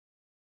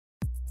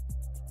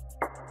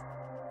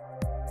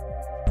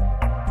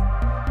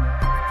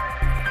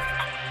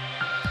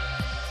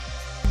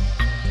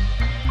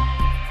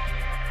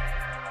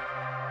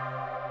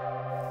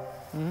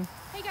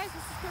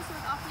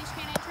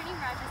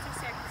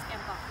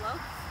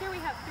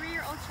have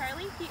 3-year-old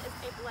Charlie. He is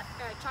a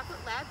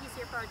chocolate lab. He's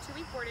here for our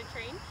 2-week board and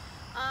train.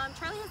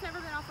 Charlie has never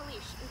been off a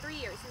leash in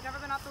 3 years. He's never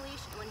been off the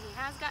leash, and when he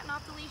has gotten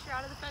off the leash or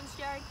out of the fenced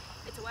yard,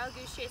 it's a wild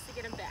goose chase to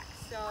get him back.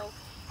 So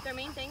their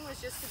main thing was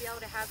just to be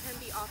able to have him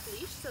be off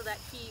leash so that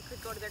he could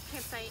go to their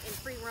campsite and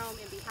free roam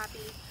and be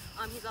happy.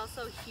 He's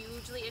also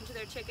hugely into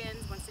their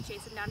chickens, wants to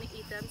chase them down and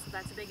eat them, so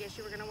that's a big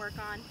issue we're going to work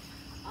on.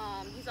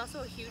 He's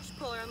also a huge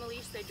puller on the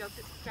leash. They dropped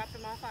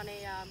him off on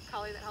a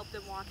collie that helped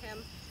him walk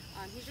him.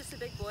 He's just a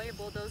big boy, a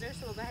bulldozer,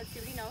 so we'll go ahead and see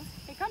what he knows.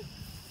 Hey, come,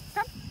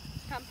 come,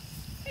 come.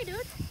 Hey,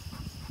 dude.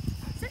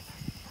 Sit.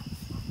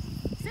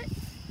 Sit.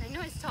 I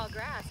know it's tall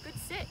grass. Good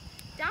sit.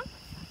 Down.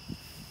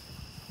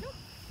 No.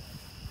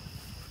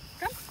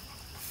 Come.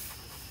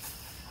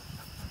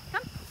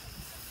 Come.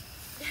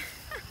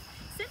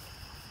 Sit.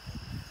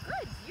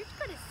 Good. You're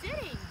good at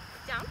sitting.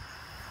 Down.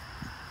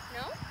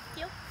 No.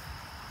 Heel.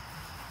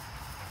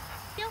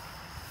 Heel.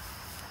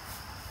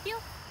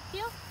 Heel.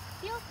 Heel.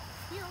 Heel.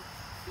 Heel.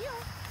 Heel.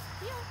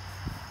 Heel.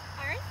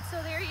 All right.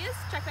 So there he is.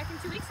 Check back in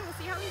 2 weeks, and we'll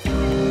see how he's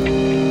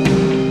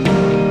doing.